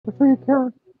3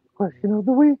 count question of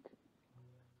the week.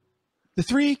 The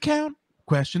 3 count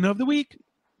question of the week.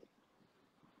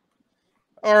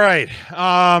 All right.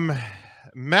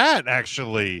 Matt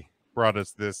actually brought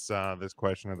us this this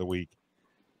question of the week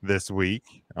this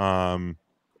week. Devin,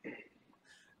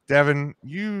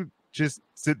 you just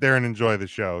sit there and enjoy the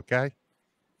show, okay?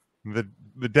 The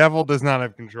devil does not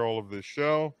have control of this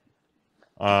show.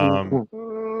 But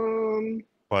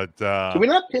Can we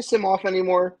not piss him off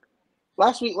anymore?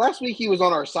 Last week he was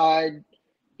on our side.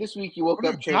 This week you woke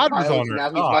up Champ Pilots, and now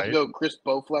he's about to go Chris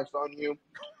Bowflex on you.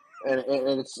 And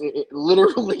it's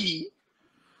literally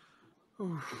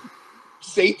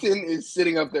Satan is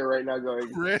sitting up there right now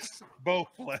going, Chris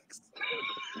Bowflex.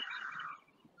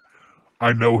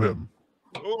 I know him.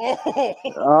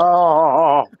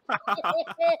 Oh,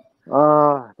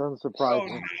 doesn't surprise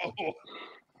me.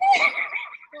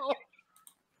 No.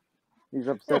 He's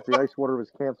upset the ice water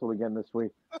was canceled again this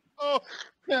week. Oh,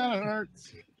 that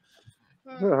hurts. It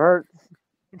hurts.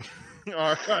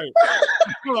 All right.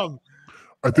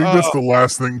 I think that's the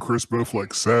last thing Chris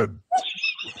Bowflex said.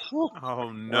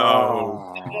 Oh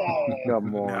no!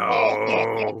 Come on!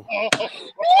 No!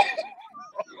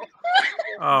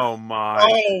 Oh my!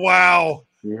 Oh wow!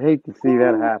 You hate to see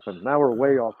that happen. Now we're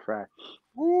way off track.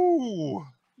 Ooh!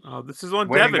 Oh, this is on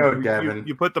Way to Devin. go, Devin.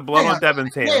 You put the blood on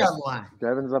Devin's hands.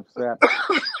 Devin's upset.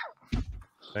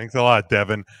 Thanks a lot,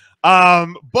 Devin.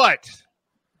 But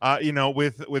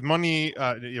with money,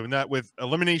 not with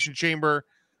Elimination Chamber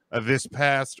this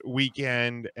past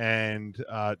weekend, and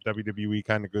WWE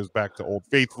kind of goes back to Old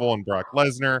Faithful and Brock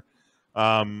Lesnar.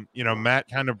 Matt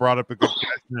kind of brought up a good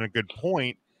question and a good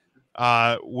point.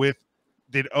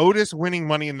 Did Otis winning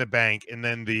Money in the Bank and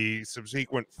then the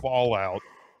subsequent fallout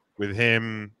with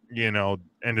him,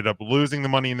 ended up losing the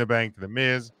Money in the Bank to the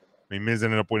Miz. I mean, Miz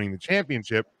ended up winning the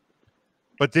championship.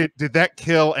 But did that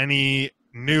kill any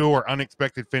new or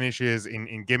unexpected finishes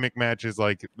in gimmick matches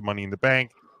like the Money in the Bank,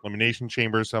 Elimination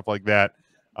Chamber, stuff like that,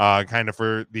 kind of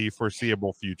for the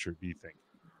foreseeable future, do you think?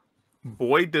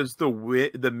 Boy, does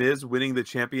the Miz winning the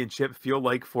championship feel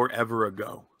like forever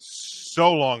ago.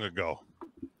 So long ago.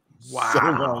 Wow. So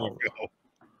long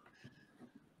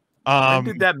ago. When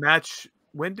did that match...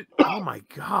 oh my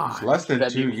god! It's less than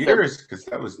 2 years because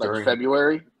that was during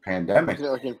February pandemic.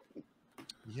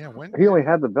 Yeah, when he only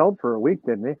had the belt for a week,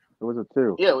 didn't he? Or was it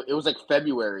 2? Yeah, it was like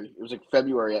February. It was like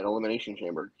February at Elimination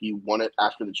Chamber. He won it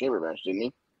after the Chamber match, didn't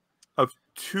he? Of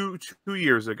 2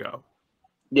 years ago.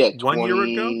 Yeah, 1 year ago.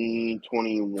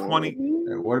 2021.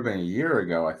 It would have been a year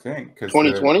ago, I think.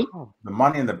 2020. The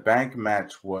Money in the Bank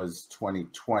match was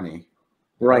 2020.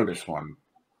 Right. This one.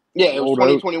 Yeah, it was Old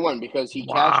 2021 because he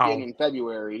cashed Wow. in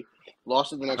February,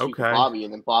 lost it the next week to Okay. Bobby,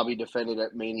 and then Bobby defended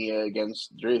at Mania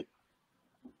against Drew.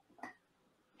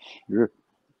 Yeah.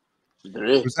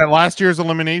 it was that last year's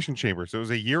Elimination Chamber, so it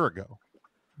was a year ago.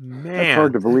 Man, That's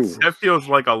hard to believe. That feels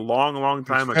like a long, long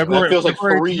time ago. February- That feels like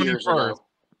February 3 years ago.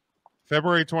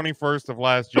 February 21st of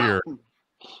last year,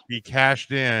 he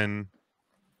cashed in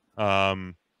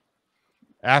after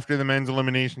the men's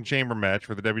Elimination Chamber match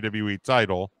for the WWE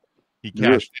title. He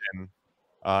cashed in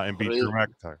and beat Drew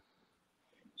McIntyre.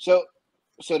 So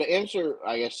to answer,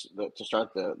 I guess, to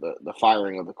start the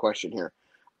firing of the question here,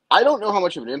 I don't know how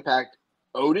much of an impact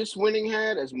Otis winning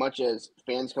had as much as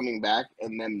fans coming back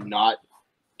and them not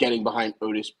getting behind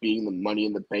Otis being the Money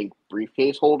in the Bank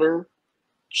briefcase holder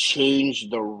changed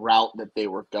the route that they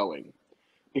were going.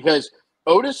 Because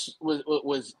Otis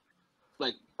was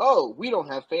like, oh, we don't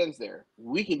have fans there.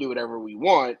 We can do whatever we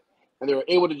want. And they were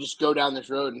able to just go down this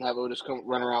road and have Otis come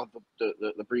run around with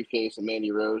the briefcase and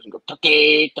Mandy Rose and go,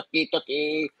 Tucky, Tucky,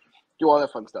 Tucky, do all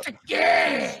that fun stuff.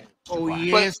 Yeah. Oh,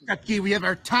 yes, Tucky, we have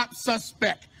our top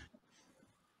suspect.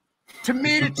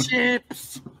 Tomato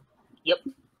chips. Yep.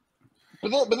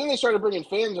 But then they started bringing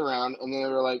fans around, and then they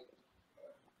were like,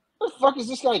 what the fuck is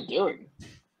this guy doing?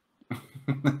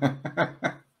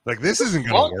 Like, this isn't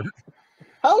going to work.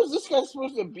 How is this guy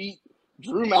supposed to beat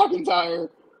Drew McIntyre,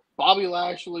 Bobby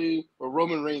Lashley, or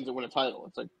Roman Reigns and win a title?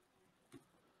 It's like,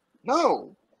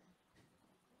 no.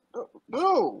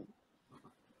 No.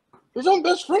 His own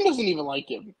best friend doesn't even like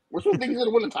him. We're supposed to think he's going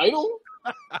to win a title?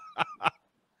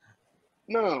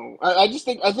 No. I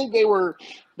think they were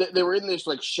in this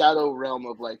like shadow realm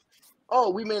of like, oh,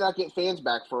 we may not get fans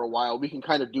back for a while. We can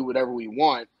kind of do whatever we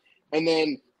want. And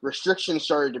then restrictions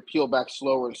started to peel back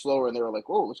slower and slower, and they were like,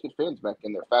 oh, let's get fans back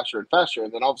in there faster and faster.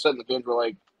 And then all of a sudden the fans were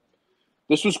like,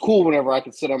 this was cool whenever I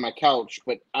could sit on my couch,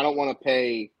 but I don't want to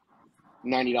pay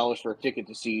 $90 for a ticket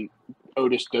to see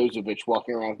Otis Dozovich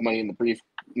walking around with Money in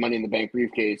the Bank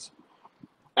briefcase,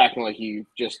 acting like he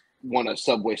just won a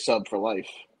Subway sub for life.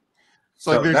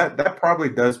 So like that probably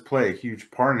does play a huge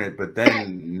part in it. But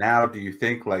then now, do you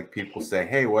think like people say,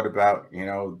 hey, what about, you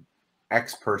know,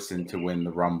 X person to win the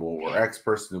Rumble or X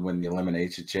person to win the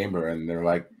Elimination Chamber? And they're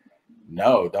like,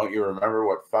 no, don't you remember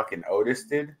what fucking Otis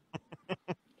did?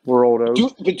 We're old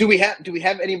Otis. But do we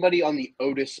have anybody on the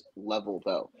Otis level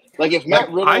though? Like if Matt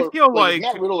Riddle, I feel if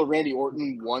Matt Riddle or Randy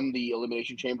Orton won the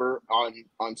Elimination Chamber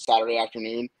on Saturday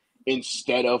afternoon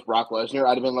instead of Brock Lesnar,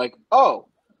 I'd have been like, oh,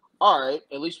 all right,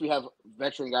 at least we have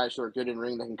veteran guys who are good in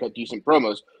ring that can cut decent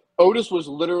promos. Otis was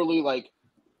literally like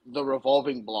the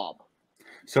revolving blob.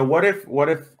 So what if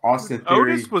Austin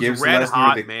Theory Otis was gives red Lesnar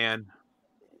hot, man.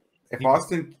 If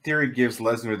Austin Theory gives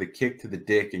Lesnar the kick to the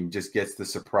dick and just gets the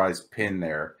surprise pin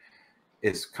there,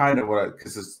 it's kind of what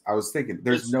because I was thinking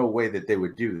there's no way that they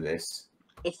would do this.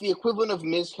 It's the equivalent of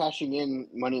Miz cashing in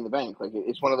Money in the Bank. Like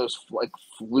it's one of those like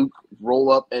fluke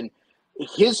roll up, and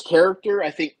his character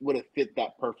I think would have fit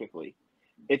that perfectly.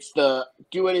 It's the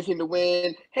do anything to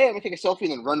win. Hey, I'm gonna take a selfie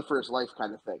and then run for his life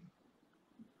kind of thing.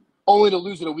 Only to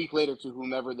lose it a week later to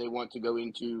whomever they want to go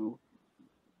into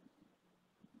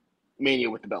Mania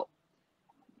with the belt.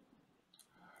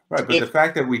 Right, but the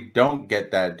fact that we don't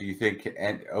get that, do you think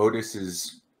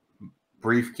Otis's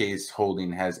briefcase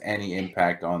holding has any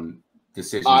impact on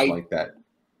decisions like that?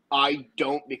 I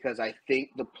don't, because I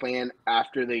think the plan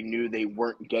after they knew they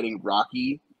weren't getting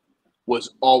Rocky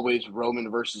was always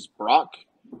Roman versus Brock.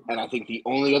 And I think the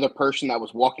only other person that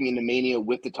was walking into Mania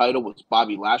with the title was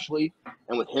Bobby Lashley.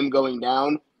 And with him going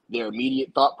down, their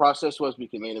immediate thought process was we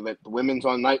can main event the women's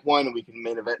on night one, and we can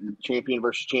main event the champion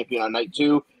versus champion on night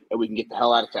two, and we can get the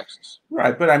hell out of Texas.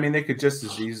 Right, but I mean, they could just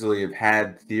as easily have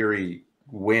had Theory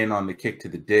win on the kick to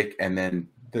the dick, and then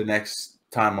the next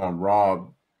time on Raw,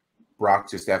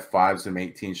 Brock just F5s him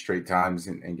 18 straight times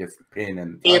and gets the pin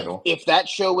and the title. If that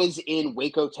show is in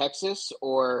Waco, Texas,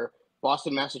 or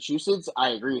Boston, Massachusetts, I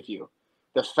agree with you.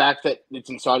 The fact that it's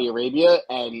in Saudi Arabia,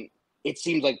 and it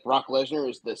seems like Brock Lesnar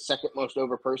is the second most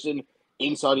over person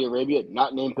in Saudi Arabia,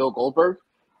 not named Bill Goldberg.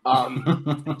 I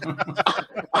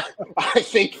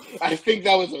think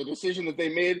that was a decision that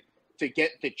they made to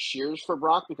get the cheers for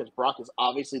Brock, because Brock is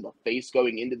obviously the face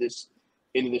going into this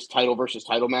title versus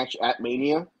title match at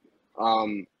Mania.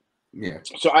 Yeah.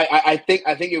 So I think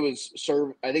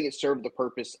it served the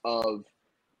purpose of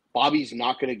Bobby's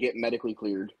not going to get medically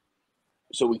cleared,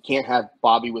 so we can't have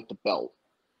Bobby with the belt.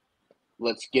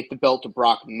 Let's get the belt to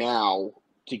Brock now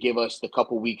to give us the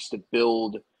couple weeks to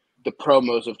build the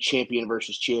promos of champion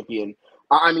versus champion.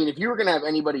 I mean, if you were going to have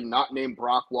anybody not named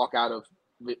Brock walk out of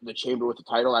the chamber with the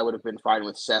title, I would have been fine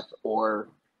with Seth or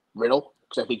Riddle,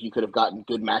 because I think you could have gotten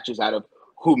good matches out of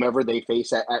whomever they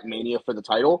face at Mania for the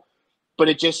title. But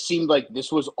it just seemed like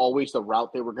this was always the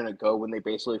route they were going to go when they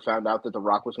basically found out that The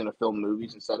Rock was going to film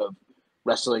movies instead of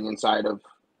wrestling inside of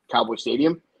Cowboy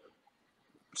Stadium.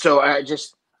 So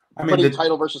putting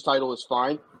title versus title is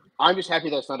fine. I'm just happy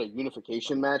that it's not a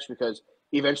unification match, because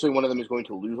eventually one of them is going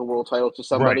to lose a world title to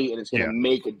somebody, and it's going to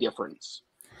make a difference.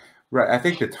 Right. I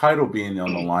think the title being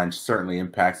on the line certainly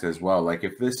impacts it as well. Like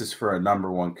if this is for a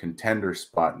 #1 contender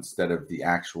spot instead of the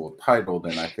actual title,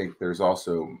 then I think there's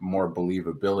also more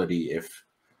believability if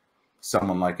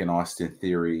someone like an Austin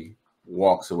Theory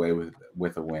walks away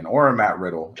with a win, or a Matt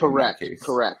Riddle. Correct.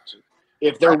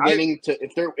 If they're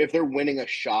if they're winning a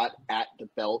shot at the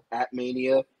belt at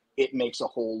Mania, it makes a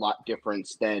whole lot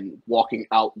difference than walking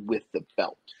out with the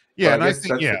belt. Yeah, and I guess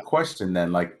that's the question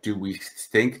then. Like, do we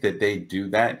think that they do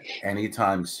that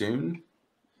anytime soon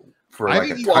for like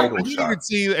a title shot? I think you could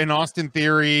see an Austin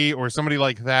Theory or somebody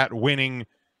like that winning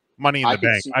Money in the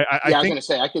Bank. I was going to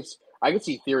say I could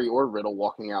see Theory or Riddle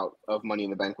walking out of Money in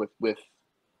the Bank with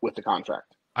the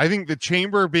contract. I think the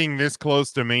chamber being this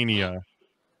close to Mania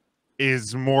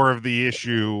is more of the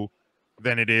issue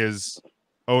than it is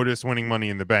Otis winning Money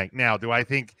in the Bank. Now, do I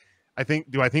think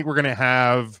we're going to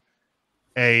have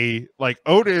a like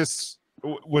Otis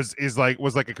was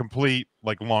like a complete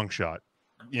like long shot,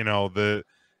 you know, the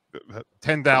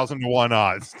 10,000 to 1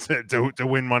 odds to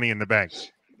win Money in the Bank.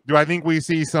 Do I think we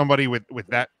see somebody with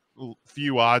that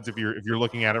few odds, if you're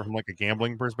looking at it from like a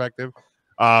gambling perspective,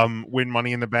 win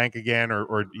Money in the Bank again,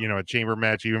 or you know, a chamber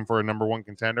match even for a #1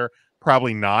 contender?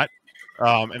 Probably not.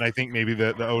 And I think maybe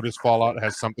the Otis fallout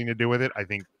has something to do with it. I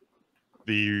think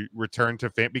the return to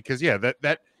fame, because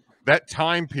that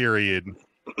time period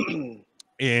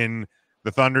in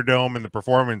the Thunderdome and the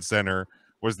Performance Center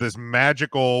was this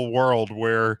magical world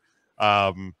where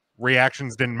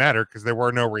reactions didn't matter because there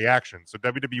were no reactions. So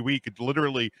WWE could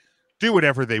literally do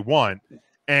whatever they want.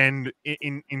 And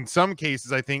in some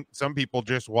cases, I think some people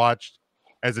just watched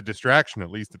as a distraction,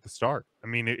 at least at the start. I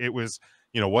mean, it was,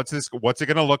 you know, what's it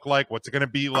going to look like? What's it going to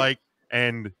be like?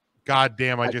 And God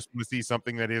damn, I just want to see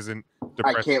something that isn't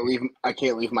depressing. I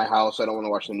can't leave my house. I don't want to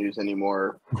watch the news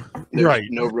anymore. There's Right.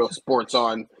 no real sports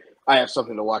on. I have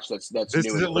something to watch that's This new is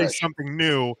and at least fresh. something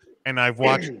new, and I've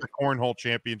watched the Cornhole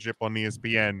Championship on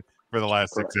ESPN for the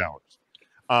last 6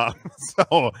 hours.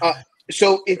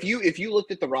 So if you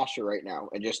looked at the roster right now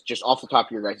and just off the top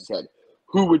of your guys' head,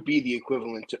 who would be the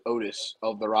equivalent to Otis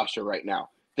of the roster right now?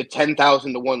 The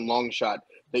 10,000 to 1 long shot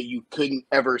that you couldn't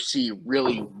ever see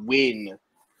really win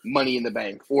Money in the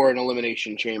Bank or an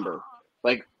Elimination Chamber.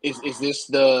 Like, is this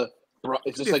If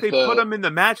like they put them in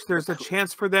the match, there's a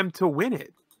chance for them to win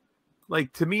it.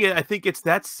 Like, to me, I think it's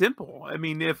that simple. I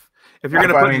mean, if you're going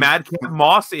to put Madcap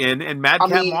Moss in, and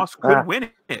Madcap Moss could win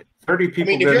it. 30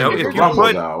 people if did you're- it If with you Rumble,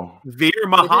 put though. Veer you're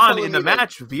Mahan telling in the me that-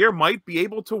 match, Veer might be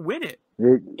able to win it.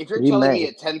 If you're telling me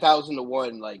at 10,000 to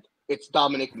 1, like, it's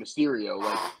Dominic Mysterio,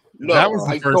 like, no, That was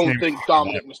the I first don't name think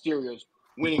Dominic Mysterio's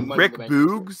winning Money Rick in the Bank.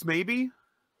 Boogs, maybe.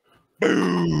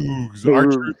 Boogs.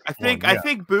 Boogs. I think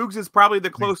Boogs is probably the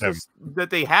closest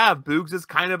that they have. Boogs is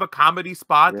kind of a comedy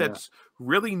spot that's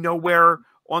really nowhere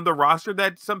on the roster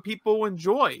that some people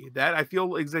enjoy. That I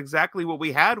feel is exactly what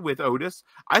we had with Otis.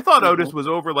 I thought Otis was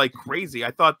over like crazy. I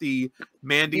thought the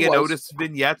Mandy and Otis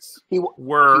vignettes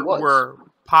were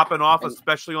popping off,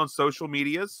 especially on social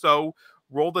media. So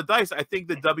roll the dice. I think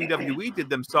the WWE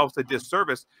did themselves a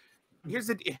disservice.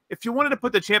 If you wanted to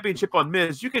put the championship on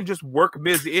Miz, you can just work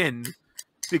Miz in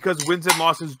because wins and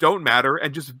losses don't matter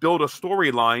and just build a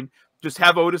storyline. Just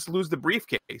have Otis lose the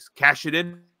briefcase, cash it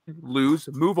in, lose,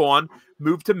 move on,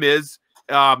 move to Miz,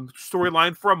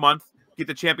 storyline for a month, get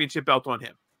the championship belt on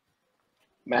him.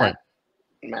 Matt,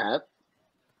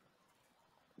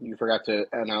 you forgot to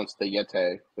announce the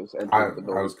Yeti.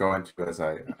 I was going to as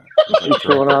I He's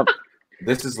showing up.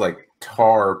 This is like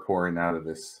tar pouring out of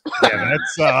this. Yeah,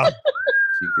 that's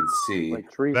you can see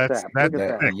Like tree That's- sap. that's Look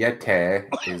at that. Yeti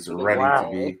is ready Wow.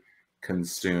 to be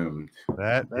consumed.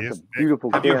 that That's is a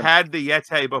beautiful Have you can. had the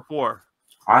Yeti before?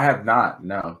 I have not.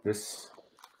 No, this.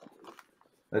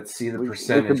 Let's see the We- we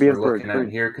percentage could be in we're for a looking at treat.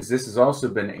 here because this has also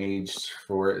been aged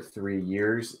for 3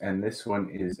 years, and this one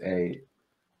is a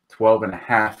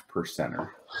 12.5%.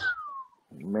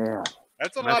 Man.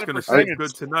 that's a lot That's of going to percentage. taste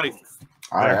good tonight.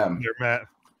 I am. There, Matt.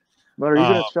 But are you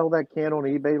going Uh, to sell that can on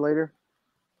eBay later?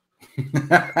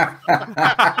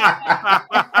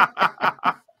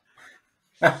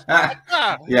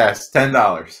 Yes,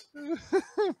 $10.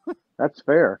 That's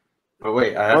fair. But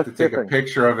wait, I have Plus to take a shipping.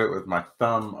 picture of it with my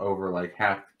thumb over like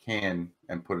half the can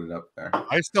and put it up there.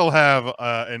 I still have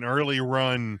an early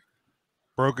run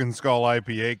Broken Skull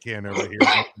IPA can over here,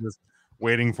 just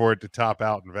waiting for it to top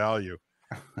out in value.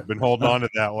 I've been holding on to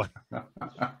that one.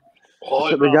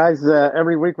 So the guys,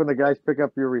 every week when the guys pick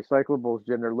up your recyclables,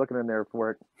 Jim, they're looking in there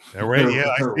for it. They're waiting. Yeah,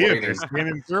 I They're see it. waiting. They're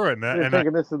scanning through it, They're and I,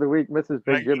 thinking this is the week Mrs.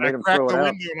 Big Jim I made them crack throw the it out.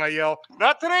 window and I yell,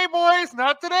 "Not today, boys!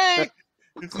 Not today!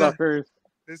 It's not, Suckers.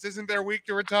 this isn't their week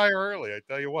to retire early." I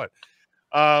tell you what.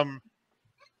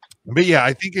 But yeah,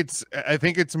 I think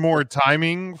it's more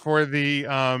timing for the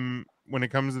when it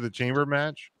comes to the chamber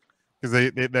match because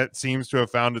they that seems to have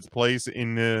found its place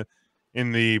in the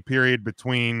period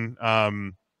between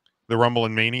the Rumble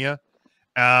and Mania.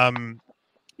 Yeah,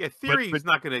 Theory is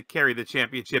not going to carry the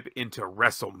championship into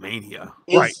WrestleMania.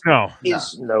 Right? No,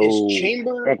 Is No.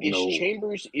 Heck no.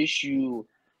 Chambers' issue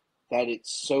that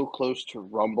it's so close to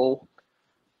Rumble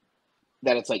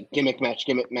that it's like gimmick match,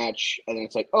 and then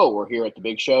it's like, oh, we're here at the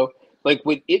big show. Like,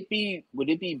 would it be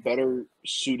better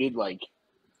suited like?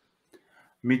 I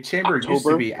mean, Chamber used to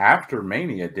October? be after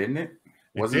Mania, didn't it?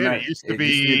 Wasn't did. that It used to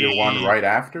be the one right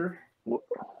after?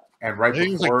 And right I think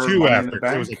it was before like two Money in after. the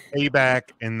 'Cause it was Bank? a payback,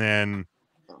 and then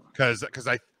because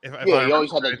I if Yeah, I you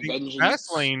always had remember, like I think Vengeance.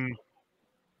 Fastlane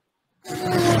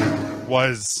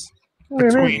was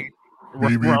between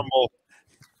Maybe. Rumble.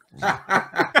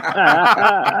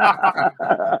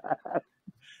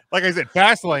 Like I said,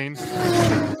 Fastlane.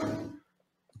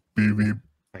 Beep, beep.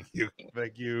 Thank you.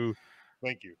 Thank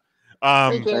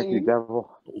Thank you,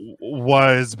 devil.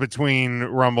 Was between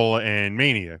Rumble and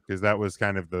Mania because that was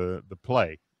kind of the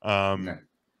play. Yeah.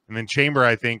 And then Chamber,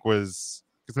 I think, was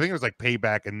because I think it was like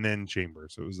Payback and then Chamber,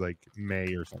 so it was like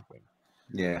May or something.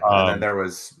 Yeah, and then there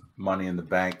was Money in the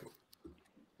Bank,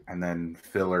 and then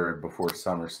filler before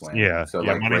SummerSlam. Yeah, so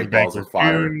yeah, like Money in Great the Bank Balls was of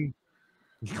Fire. June.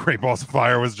 Great Balls of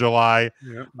Fire was July.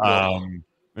 Yeah.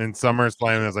 And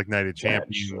SummerSlam was like Night of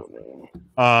Champions.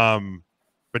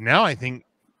 But now I think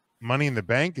Money in the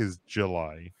Bank is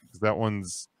July. That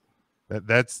one's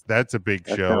that's a big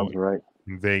That show sounds right.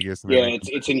 in Vegas. And Yeah, everything.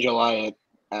 it's in July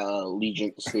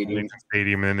Allegiant Stadium.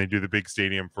 Stadium, and then they do the big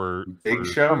stadium for Big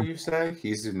Show. You say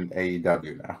he's in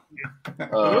AEW now.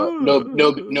 No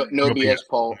BS,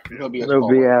 Paul. No BS, No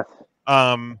Paul.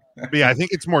 BS. But yeah, I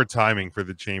think it's more timing for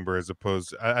the Chamber as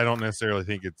opposed. I don't necessarily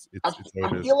think it's I Otis.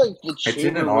 feel like the It's Chamber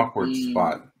in an awkward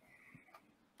spot.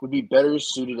 would be better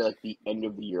suited at the end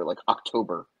of the year, like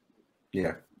October.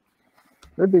 Yeah.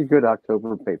 That'd be a good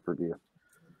October pay-per-view.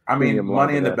 I mean, Premium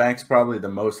Money in the live Bank's probably the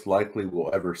most likely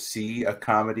we'll ever see a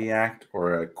comedy act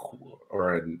or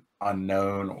an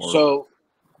unknown or So,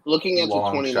 looking at the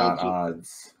long shot 2019,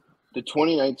 odds. the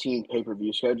 2019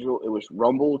 pay-per-view schedule, it was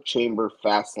Rumble, Chamber,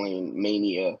 Fastlane,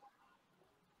 Mania,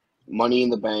 Money in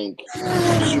the Bank,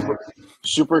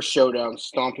 Super Showdown,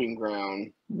 Stomping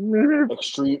Ground,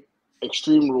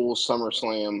 Extreme Rules,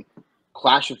 SummerSlam,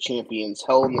 Clash of Champions,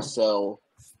 Hell in the Cell,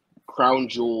 Crown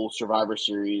Jewel, Survivor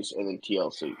Series, and then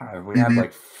TLC. God, we had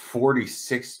like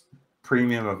 46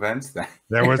 premium events that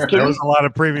There was a lot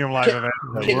of premium live events.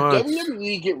 Can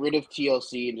WWE get rid of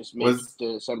TLC and just make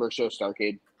the December show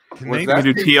Starrcade? Can Was they that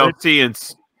do big- TLC and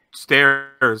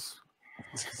stairs?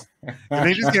 Can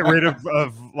they just get rid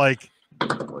of like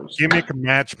gimmick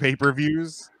match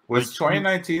pay-per-views? Was Like,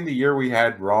 2019 the year we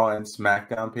had Raw and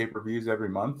SmackDown pay-per-views every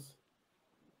month?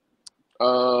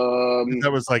 That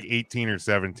was like 18 or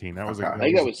 17. That was Okay. like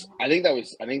I think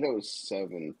that was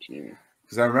 17.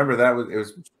 Because I remember it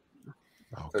was.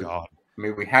 oh god. I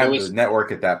mean, we had It was- the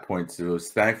network at that point, so it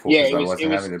was thankful Yeah, because I it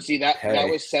wasn't having to was. See that pay.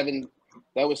 was 7.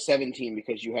 That was 17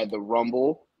 because you had the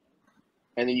Rumble,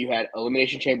 and then you had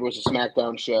Elimination Chamber was a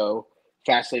SmackDown show,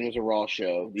 Fastlane was a Raw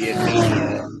show, the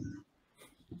Mania,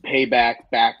 Payback,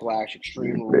 Backlash,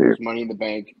 Extreme Rules, Money in the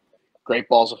Bank, Great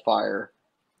Balls of Fire.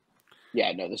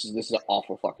 Yeah, no, this is an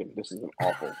awful fucking. This is an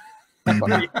awful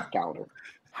fucking calendar.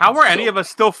 How are any of us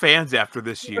still fans after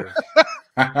this year?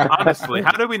 Honestly,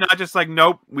 how did we not just like,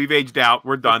 nope, we've aged out,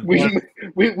 we're done. We made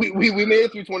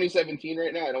it through 2017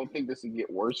 right now. I don't think this can get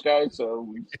worse, guys.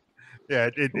 So Yeah,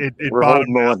 it We're bottomed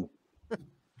holding out. on.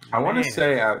 I want to Man.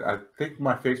 say, I think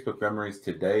my Facebook memories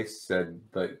today said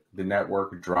that the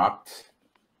network dropped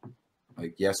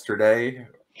like yesterday.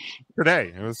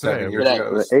 Today. It was today. 7 years Today. ago.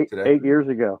 It was today. 8 years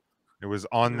ago. It was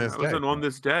on this It day. wasn't on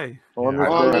this day. On Yeah.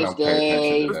 I this don't pay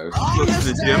attention to those.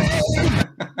 Listen to Jim.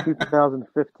 day,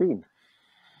 2015.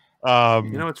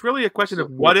 You know, it's really a question of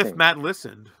what if Matt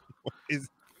listened.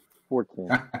 14.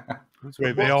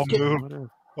 Wait, they all Well, moved. What if?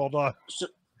 Hold on. So-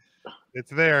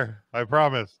 It's there. I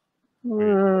promise.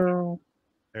 Well,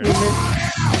 There it is.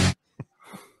 I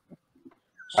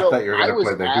So thought you were going to was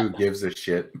play the at- Who Gives a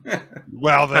Shit.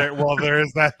 Well, there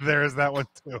is that. There is that one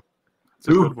too. It's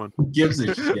a good one. Who gives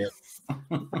a shit?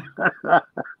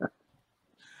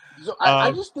 So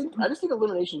I just think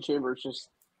Elimination Chamber is just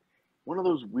one of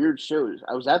those weird shows.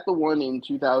 I was at the one in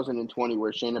 2020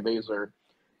 where Shayna Baszler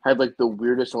had like the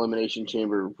weirdest Elimination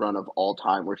Chamber run of all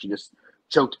time, where she just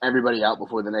choked everybody out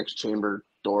before the next chamber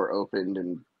door opened,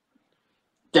 and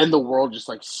then the world just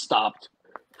like stopped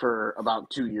for about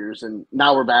 2 years, and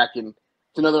now we're back, and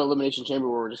it's another Elimination Chamber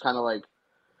where we're just kind of like,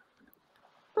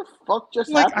 what the fuck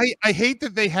just Like happened? I hate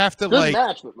that they have to Good like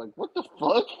match, but like, what the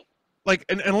fuck? like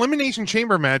an elimination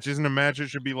chamber match isn't a match that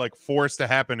should be like forced to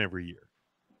happen every year.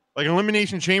 Like an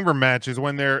elimination chamber match is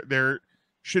when there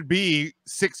should be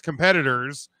 6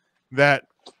 competitors that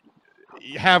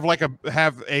have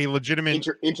a legitimate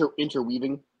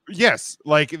Interweaving. yes,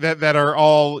 like that are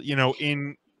all,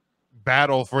 in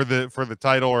battle for the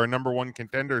title or a number 1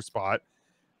 contender spot,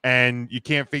 and you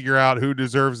can't figure out who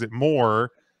deserves it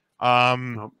more.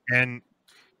 And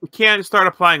We can't start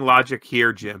applying logic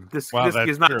here, Jim. This that's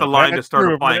is not true. the line to That's start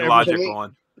true, applying but logic everything-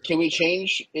 on. Can we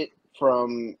change it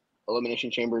from Elimination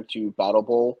Chamber to Battle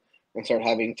Bowl and start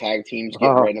having tag teams get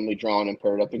randomly drawn and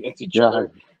paired up against each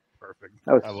other? perfect.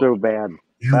 that I was love so it. bad.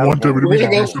 You Battle want Bowl. WWE to Way to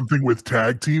do go. something with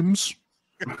tag teams?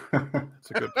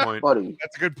 That's a good point. Buddy.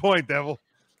 That's a good point, Devil.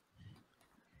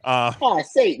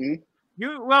 Satan.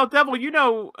 Devil, you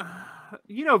know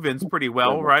Vince pretty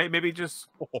well, right? Maybe just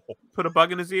put a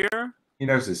bug in his ear. He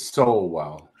knows his soul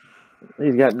well.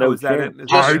 He's got no is that chance. it? Is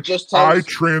that Just tell I us,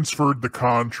 transferred the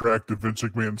contract that Vince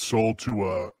McMahon sold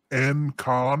to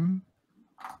N-Con.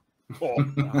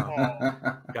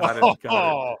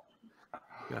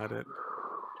 Got it.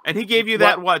 And he gave you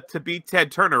that to beat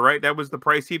Ted Turner, right? That was the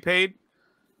price he paid.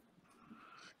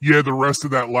 Yeah, the rest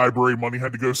of that library money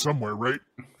had to go somewhere, right?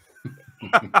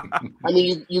 I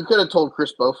mean, you could have told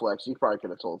Chris Bowflex. You probably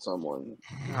could have told someone.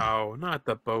 No, not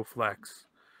the Bowflex.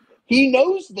 He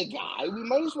knows the guy. We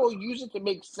might as well use it to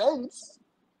make sense.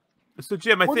 So,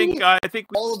 Jim, I What do think you- I think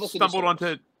all we of us in stumbled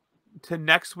this onto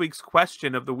next week's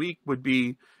question of the week would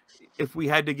be if we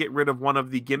had to get rid of one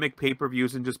of the gimmick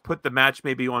pay-per-views and just put the match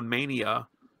maybe on Mania.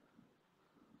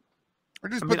 Or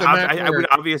just I put mean, the match I would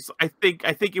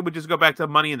I think it would just go back to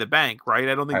Money in the Bank, right?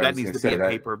 I don't think that needs to be a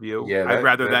pay-per-view. Yeah, I'd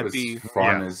rather that was be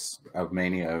fun as a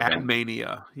Mania event. at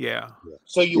Mania. Yeah.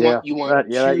 So you want two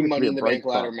used to Money be in a the bright Bank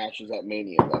ladder spot. matches at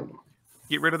Mania then.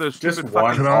 Get rid of those Just stupid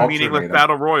one, fucking alternate meaningless them.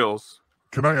 battle royals.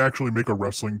 Can I actually make a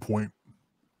wrestling point?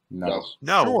 No.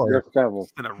 No. Sure. Yes, Devil.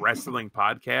 It's in a wrestling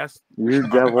podcast. You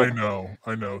Devil.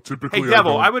 I know. Typically, Hey,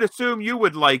 Devil, I I would assume you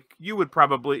would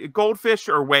probably goldfish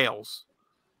or whales.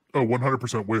 oh,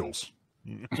 100% whales.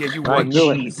 Yeah, you I would.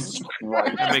 knew it. Jesus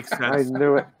Christ. That makes I sense.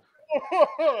 knew it.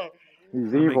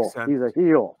 He's That evil. makes sense. He's a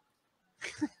heel.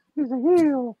 He's a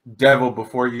heel. Devil,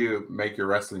 before you make your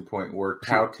wrestling point, were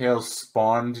cowtails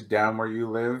spawned down where you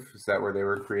live? Is that where they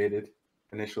were created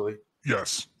initially?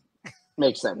 Yes.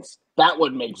 Makes sense. That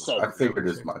would make sense. I figured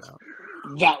as much.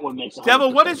 That would make sense.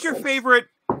 Devil, what is your favorite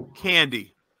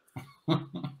candy?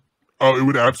 Oh, it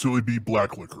would absolutely be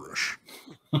black licorice.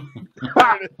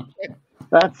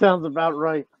 That sounds about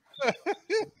right.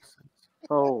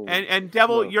 Oh. And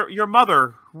Devil, no. your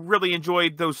mother really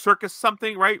enjoyed those circus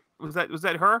something, right? Was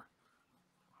that her?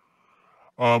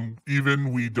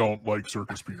 Even we don't like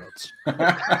circus peanuts.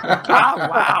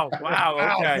 Wow.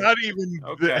 Okay. Not even the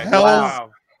Okay. hell's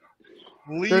Wow.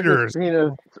 leaders. Circus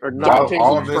peanuts are not.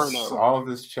 all of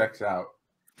this checks out.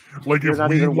 Like You're if not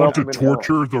we even want to welcome in hell.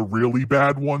 torture the really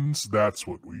bad ones, that's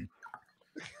what we.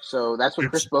 So that's what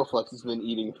Chris Bowflex has been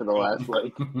eating for the last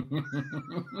like.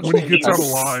 When he gets out of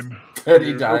line,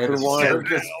 Steady diet of wine.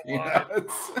 circus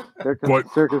peanuts.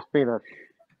 Circus peanuts.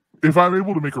 if I'm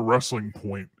able to make a wrestling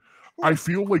point, I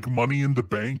feel like Money in the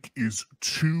Bank is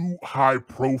too high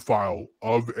profile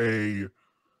of a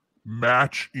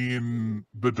match in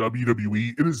the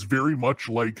WWE. It is very much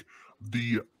like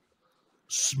the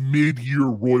mid-year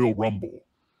Royal Rumble.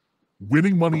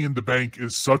 Winning Money in the Bank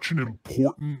is such an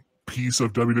important piece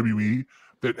of WWE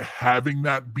that having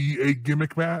that be a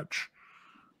gimmick match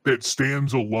that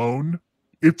stands alone,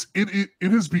 it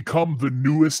has become the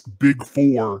newest big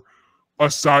four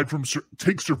aside from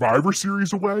take Survivor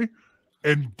Series away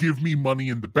and give me Money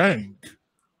in the Bank.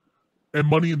 And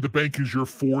Money in the Bank is your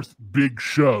fourth big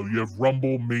show. You have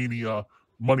Rumble, Mania,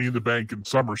 Money in the Bank, and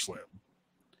SummerSlam.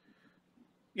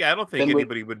 Yeah, I don't think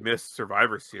anybody would miss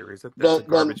Survivor Series. That's a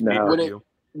garbage pay-per-view.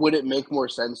 Would it make more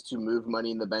sense to move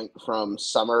Money in the Bank from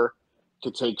summer to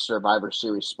take Survivor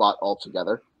Series spot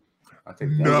altogether? I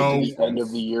think no. At the end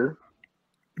of the year?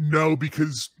 No,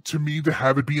 because to me, to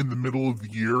have it be in the middle of the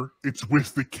year, it's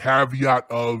with the caveat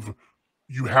of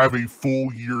you have a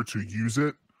full year to use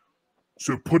it.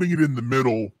 So putting it in the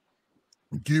middle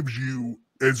gives you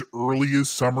as early as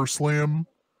SummerSlam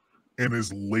and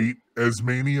as late as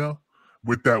Mania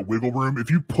with that wiggle room.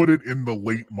 If you put it in the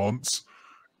late months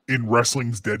in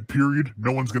wrestling's dead period,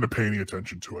 no one's going to pay any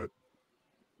attention to it.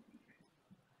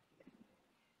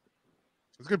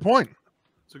 That's a good point.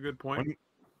 It's a good point.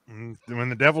 When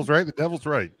the devil's right, the devil's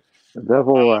right. The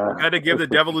devil. Got to give the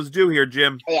devil his due here,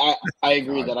 Jim. I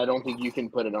agree that I don't think you can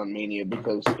put it on Mania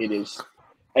because it is,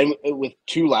 and with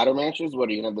two ladder matches, what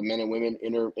are you gonna have the men and women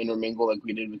intermingle like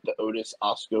we did with the Otis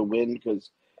Asuka win? Because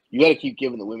you got to keep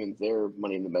giving the women's their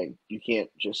Money in the Bank. You can't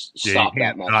just stop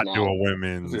that match not now. do a I was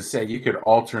women's. gonna say you could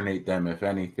alternate them if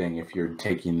anything if you're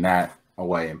taking that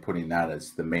away and putting that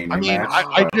as the main I mean, match.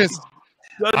 I just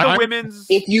Does the women's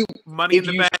Money in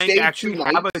the you stay Bank actually two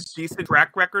have a nights- decent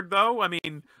track record, though? I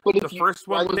mean, But the first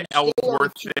one was the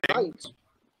Ellsworth thing.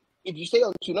 If you stay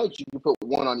on 2 nights, you can put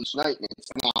one on each night, and it's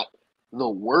not the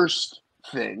worst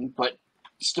thing, but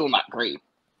still not great.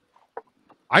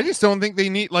 I just don't think they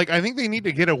need, like, I think they need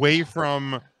to get away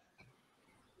from,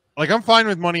 like, I'm fine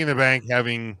with Money in the Bank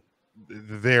having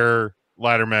their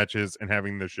ladder matches and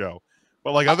having the show.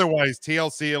 But, like, otherwise,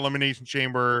 TLC, Elimination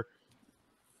Chamber,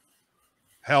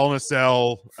 Hell in a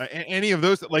Cell, any of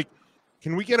those, like,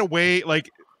 can we get away, like,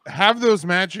 have those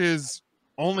matches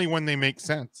only when they make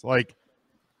sense? Like,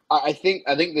 I think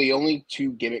the only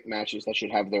two gimmick matches that should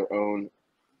have their own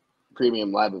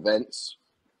premium live events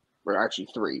were actually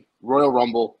 3: Royal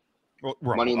Rumble,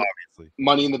 Money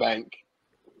in the Bank,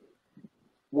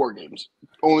 War Games.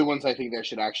 Only ones I think that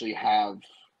should actually have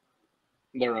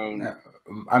their own.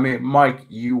 I mean, Mike,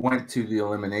 you went to the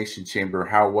Elimination Chamber.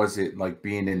 How was it like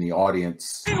being in the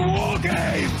audience? War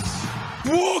Games!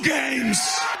 War Games!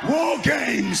 War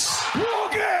Games! War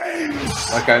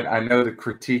Games! Like, I know the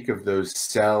critique of those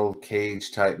cell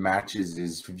cage type matches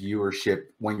is viewership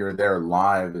when you're there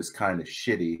live is kind of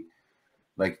shitty.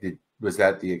 Like, was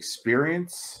that the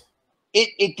experience?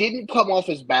 It didn't come off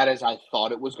as bad as I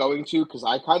thought it was going to, because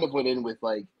I kind of went in with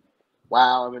like,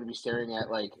 wow, I'm going to be staring at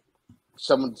like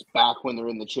someone's back when they're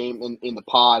in the in the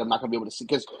pod. I'm not gonna be able to see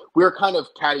because we were kind of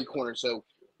catty corner, so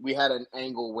we had an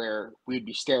angle where we'd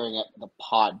be staring at the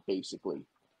pod basically,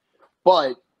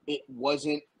 but it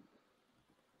wasn't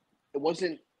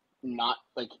not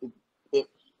like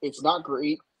it's not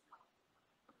great.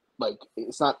 Like,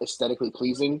 it's not aesthetically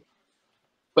pleasing,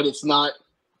 but it's not,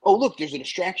 oh, look, there's a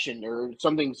distraction or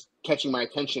something's catching my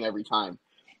attention every time.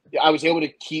 I was able to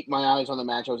keep my eyes on the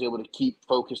match. I was able to keep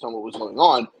focused on what was going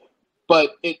on,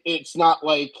 but it's not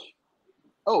like,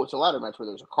 oh, it's a ladder match where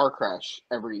there's a car crash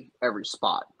every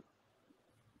spot.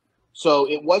 So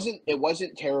it wasn't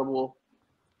terrible.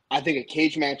 I think a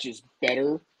cage match is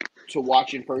better to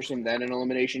watch in person than an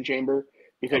elimination chamber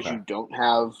because you don't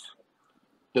have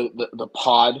the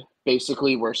pod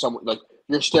basically where someone like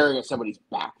you're staring at somebody's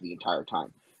back the entire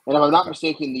time. And if I'm not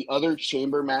mistaken, the other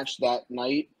chamber match that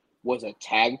night was a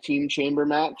tag team chamber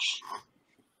match.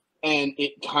 And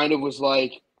it kind of was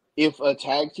like if a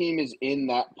tag team is in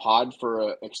that pod for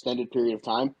an extended period of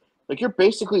time, like you're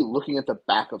basically looking at the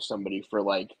back of somebody for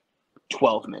like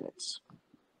 12 minutes.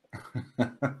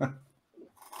 And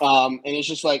it's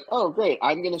just like, oh, great.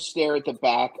 I'm going to stare at the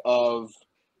back of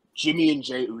Jimmy and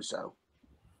Jey Uso.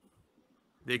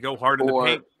 They go hard in the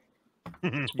paint.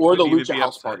 Or the Lucha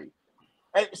House Party.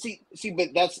 And see, but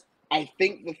that's, I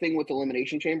think the thing with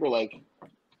Elimination Chamber, like,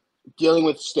 dealing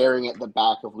with staring at the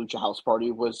back of Lucha House Party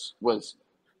was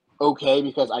okay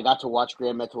because I got to watch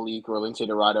Gran Metalik or Lince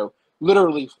Dorado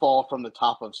literally fall from the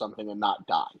top of something and not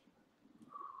die.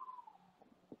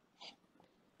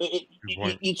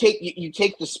 You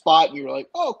take the spot and you're like,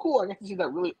 oh, cool, I get to see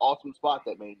that really awesome spot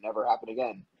that may never happen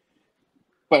again.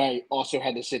 But I also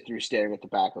had to sit through staring at the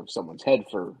back of someone's head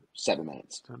for 7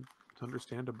 minutes. It's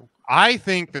understandable. I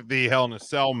think that the Hell in a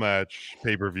Cell match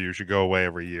pay-per-view should go away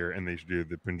every year, and they should do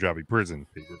the Punjabi Prison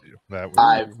pay-per-view. That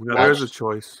would there's a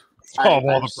choice. Solve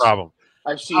all the problem.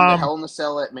 I've seen the Hell in a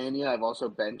Cell at Mania. I've also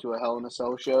been to a Hell in a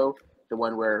Cell show, the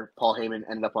one where Paul Heyman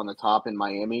ended up on the top in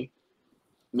Miami.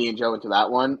 Me and Joe went to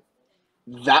that one.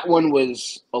 That one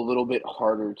was a little bit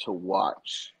harder to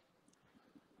watch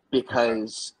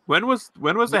because when was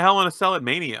the Hell in a Cell at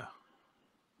Mania?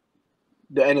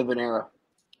 The end of an era.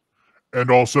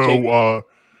 And also,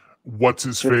 what's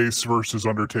his face versus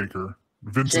Undertaker?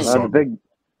 Vince's son. The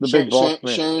big boss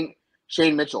man.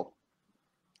 Shane Mitchell.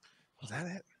 Was that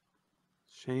it?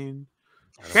 Shane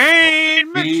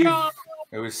Mitchell.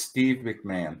 It was Steve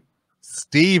McMahon.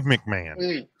 Steve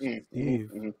McMahon.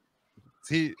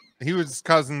 He was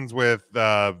cousins with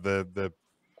the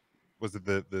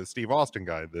Steve Austin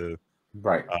guy, the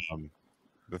best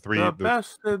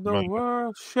in the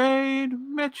world,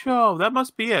 Shane Mitchell. That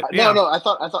must be it. No, I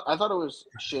thought it was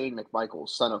Shane McMichael,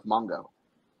 son of Mongo.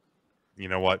 You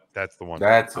know what? That's the one.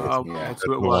 That's it. Oh, yeah. that's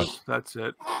who it was. That's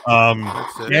it.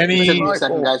 That's it.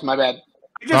 Second, guys, my bad.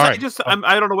 I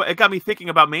don't know what it got me thinking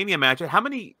about Mania matches. How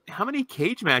many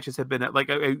cage matches have been at like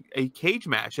a cage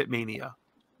match at Mania?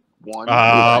 One.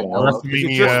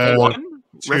 WrestleMania just one?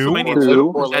 WrestleMania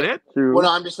 2? Is that it? Well,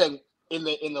 no, I'm just saying in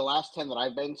the last 10 that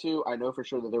I've been to, I know for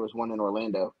sure that there was one in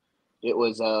Orlando. It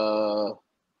was a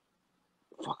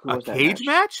cage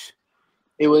match?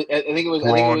 It was. I think it was.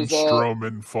 Braun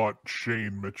Strowman fought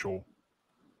Shane Mitchell.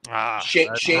 Shane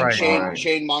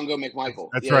Mongo McMichael.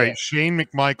 That's right. Shane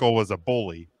McMichael was a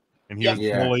bully, and he was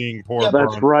bullying poor.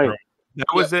 That's right.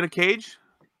 That was in a cage.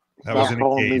 That was in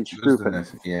a cage.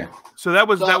 Yeah. So that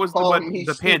was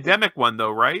the pandemic one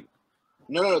though, right?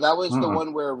 No, that was the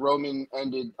one where Roman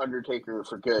ended Undertaker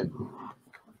for good,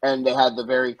 and they had the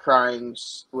very crying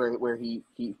where he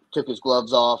took his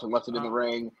gloves off and left it in the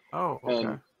ring. Oh, okay.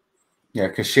 And yeah,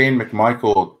 because Shane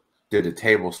McMichael did a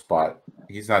table spot.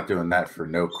 He's not doing that for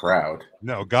no crowd.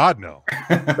 No, God, no.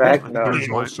 There's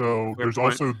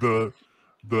also the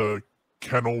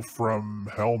Kennel from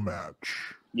Hell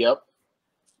match. Yep.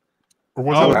 Or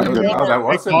was that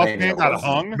was Boss Man got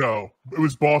hung? No, it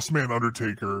was Boss Man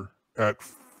Undertaker at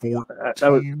 14. That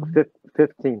was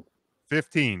 15.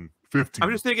 15.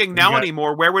 I'm just thinking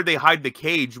anymore, where would they hide the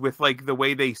cage with like the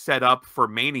way they set up for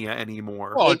Mania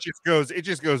anymore? Well, it just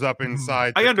goes up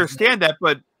inside. I understand that,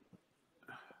 but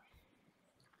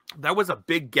that was a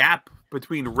big gap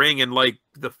between ring and like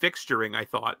the fixturing, I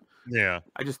thought. Yeah.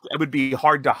 It would be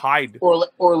hard to hide.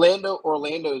 Orlando's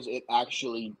it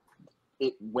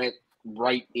went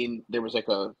right in. There was like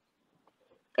a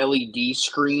LED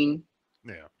screen.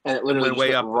 Yeah. And it literally went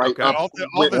way up. Right okay. up. All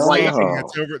the staging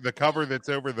that's over the cover that's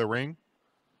over the ring.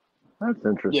 That's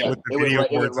interesting. Yeah, with the video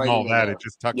boards and all that, it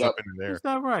just tucks up into there. Is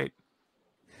that right?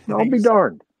 I'll be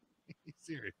darned.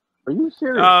 Serious. Are you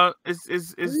serious?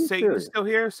 Is Satan still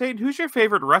here? Satan, who's your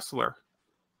favorite wrestler?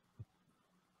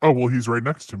 Oh well, he's right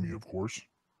next to me, of course.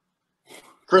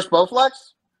 Chris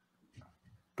Bowflex?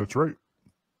 That's right.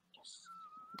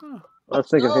 I was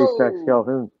thinking Haystack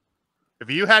Calhoun.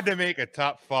 If you had to make a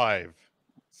top 5,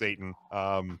 Satan,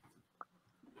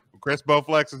 Chris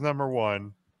Bowflex is number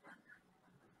 1.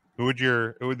 Who would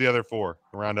the other 4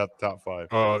 round out the top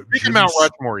 5? Mount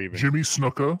Rushmore even. Jimmy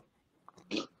Snuka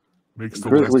makes the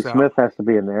Grizzly list. Smith has to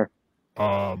be in there.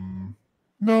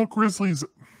 No, Grizzly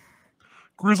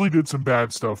did some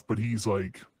bad stuff, but he's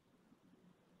like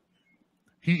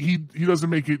he doesn't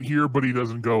make it here, but he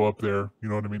doesn't go up there. You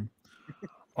know what I mean?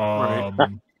 Right.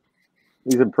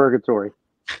 He's in purgatory.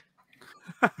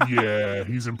 Yeah,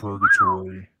 he's in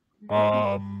purgatory.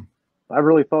 I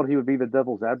really thought he would be the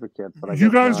devil's advocate, but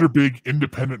you guys are big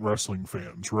independent wrestling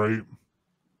fans, right?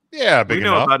 Yeah, big we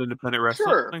know enough. about independent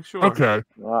wrestling. Sure. Okay.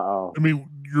 Uh-oh. I mean,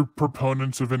 you're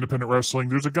proponents of independent wrestling.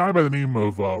 There's a guy by the name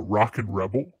of Rockin'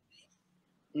 Rebel.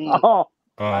 Oh,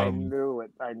 I knew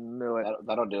it. I knew it.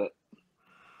 That'll do it.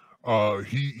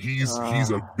 He's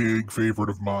a big favorite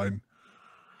of mine.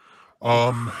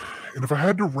 And if I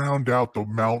had to round out the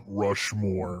Mount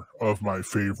Rushmore of my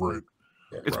favorite,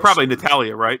 it's probably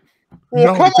Natalia, right?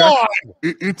 No, come on!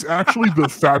 It's actually the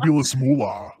Fabulous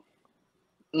Moolah.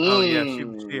 Oh yeah,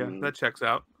 that checks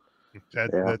out.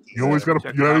 You always got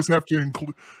to. You always have to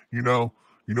include. You know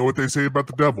what they say about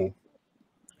the devil.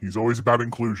 He's always about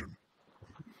inclusion.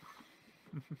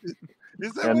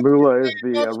 And Moolah is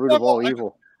the root of all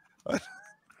evil.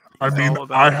 I mean,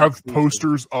 I have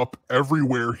posters up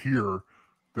everywhere here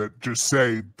that just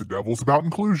say the devil's about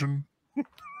inclusion.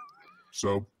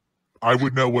 So I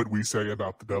would know what we say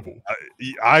about the devil.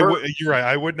 You're right.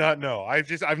 I would not know.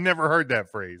 I've never heard that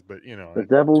phrase, but the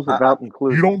devil's about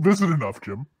inclusion. You don't visit enough,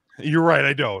 Jim. You're right.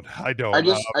 I don't. I just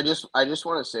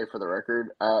want to say for the record,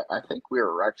 I think we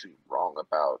were actually wrong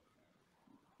about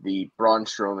the Braun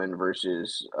Strowman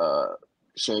versus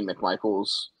Shane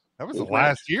McMichaels. That was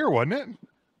last year, wasn't it?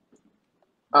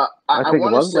 I think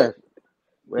it was last.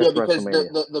 Yeah, because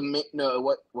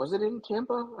what was it in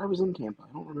Tampa? I was in Tampa.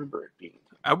 I don't remember it being.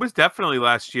 I was definitely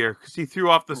last year because he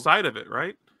threw off the side of it,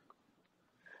 right?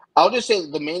 I'll just say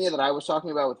the Mania that I was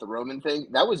talking about with the Roman thing,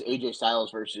 that was AJ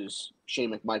Styles versus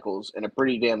Shane McMichaels in a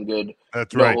pretty damn good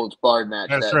no holds barred match.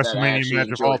 Best WrestleMania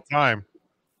match of all time.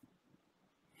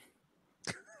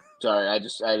 Sorry, I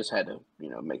just had to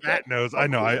make Matt that. knows. I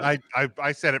know.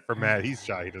 I said it for Matt. He's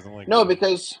shy. He doesn't like. No,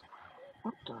 because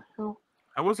what the hell?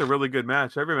 That was a really good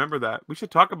match. I remember that. We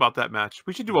should talk about that match.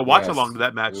 We should do a watch along to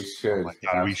that match. We should.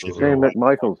 We should. Shane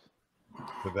McMichaels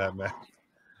For that match.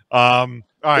 All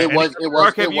right. It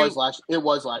was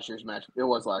last year's match. It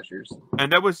was last year's.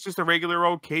 And that was just a regular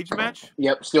old cage match?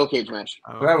 Yep, steel cage match.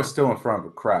 But that was still in front of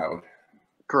a crowd.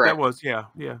 Correct. That was, yeah.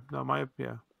 No,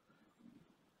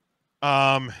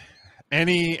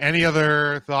 Any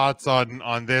other thoughts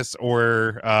on this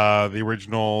or the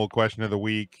original question of the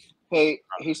week? Hey,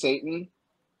 Satan.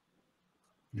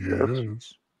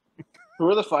 Yes. Who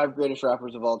are the 5 greatest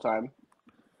rappers of all time?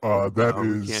 That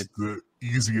is the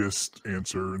easiest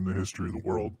answer in the history of the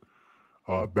world.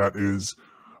 That is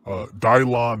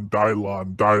Dylon,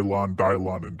 Dylon, Dylon,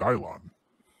 Dylon, and Dylon.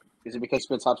 Is it because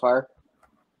Spit's hot fire?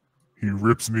 He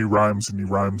rips and he rhymes and he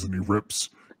rhymes and he rips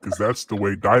because that's the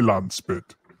way Dylon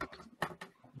spit.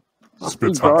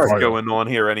 Spit's hot fire. What's going on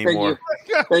here anymore?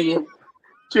 Thank you.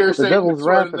 Cheers. The devil's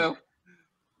rapping.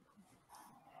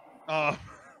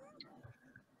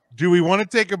 Do we want to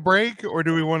take a break or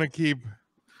do we want to keep?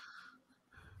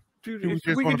 Dude,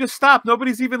 if we can just stop.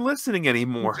 Nobody's even listening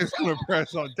anymore. Just gonna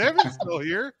press on. Devin's still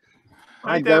here.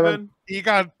 Hi, Devin. He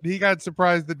got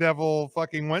surprised. The devil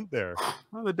fucking went there.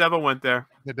 Well, the devil went there.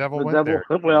 The devil went there.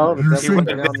 Well,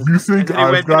 you think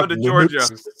I've got to limits?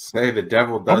 Georgia. Say the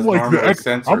devil does I'm like normally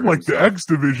censor I'm like the himself. X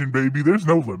Division, baby. There's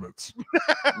no limits.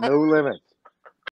 No limits.